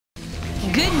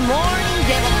Good morning,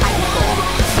 Danville High School.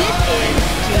 This is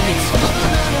Junior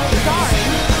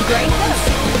starring Grace Oaks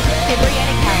and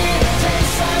Brianna Calendar.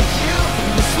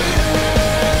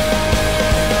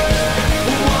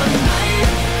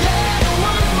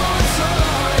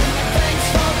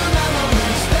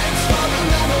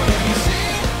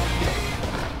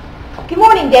 Good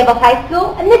morning, Danville High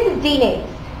School, and this is D News.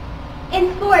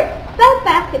 In sports, both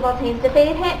basketball teams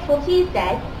defeated Hampshire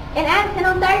Tuesday and Addison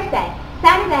on Thursday.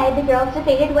 Saturday, the girls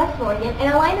defeated West Morgan, and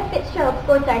Elena Fitzgerald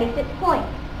scored 36 points.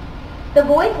 The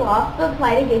boys lost, but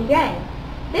played a good game.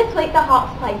 This week, the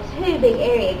Hawks played two big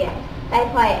area games. They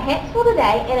play at Hampshire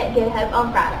today and at Good Hope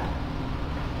on Friday.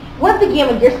 Once again,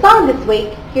 with your song this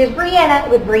week, here's Brianna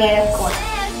with Brianna's Corner.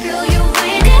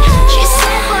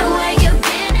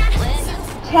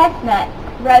 Chestnuts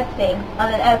roasting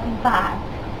on an open fire.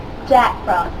 Jack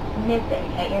Frost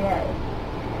nipping at your nose.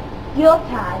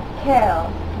 Yuletide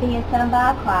carols being sung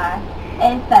by a choir,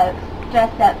 and folks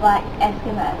dressed up like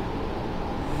Eskimos.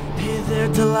 Hey there,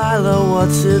 Delilah,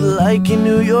 what's it like in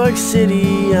New York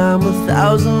City? I'm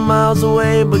 1,000 miles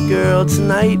away, but girl,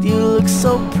 tonight you look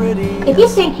so pretty. If you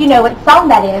think you know what song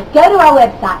that is, go to our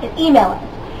website and email us.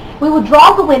 We will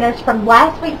draw the winners from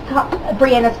last week's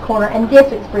Brianna's Corner and this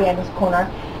week's Brianna's Corner,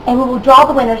 and we will draw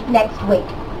the winners next week.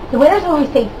 The winners will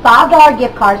receive $5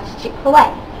 gift cards to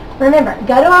Chick-fil-A. Remember,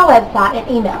 go to our website and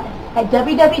email us at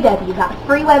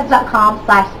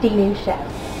www.freewebs.com/dnewsshow.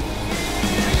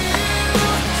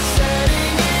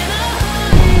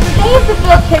 Today is the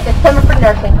field trip to Summerford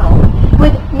Nursing Home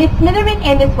with Miss Smitherman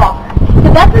and Miss Walker. The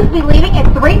buses will be leaving at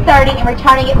 3:30 and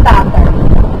returning at 5:30.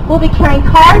 We'll be carrying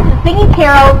cards and singing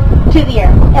carols to the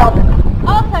elders.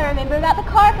 Also remember about the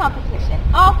car competition.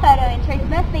 All photo entries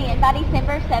must be in by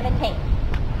December 17th.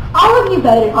 All of you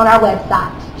voted on our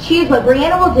website to choose what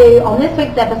Brianna will do on this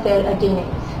week's episode of D News.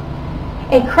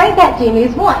 And Crank That D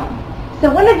News won. So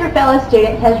one of your fellow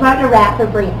students has written a rap for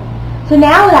Brianna. So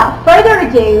now, without further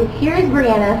ado, here is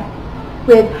Brianna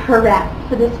with her rap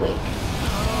for this week.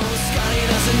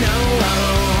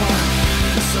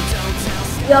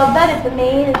 Y'all voted for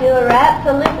me to do a rap,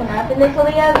 so listen up, and this will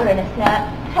be over in a snap.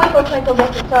 Twinkle, twinkle,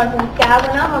 little stars in the sky.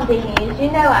 When I'm on D News, you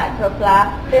know I can fly.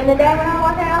 During the day when I'm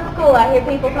walking out of school, I hear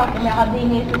people talking about how D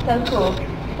News is so cool.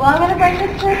 Well, I'm going to bring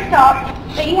this to a stop,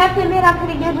 but you have to admit I'm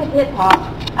pretty good with hip-hop.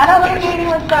 I don't want to hear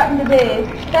anyone starting to boo,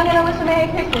 so I'm going to wish a Merry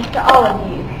Christmas to all of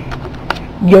you.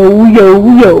 Yo, yo,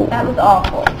 yo. That was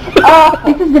awful.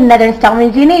 Awful. This has been another installment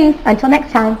of D News. Until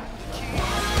next time.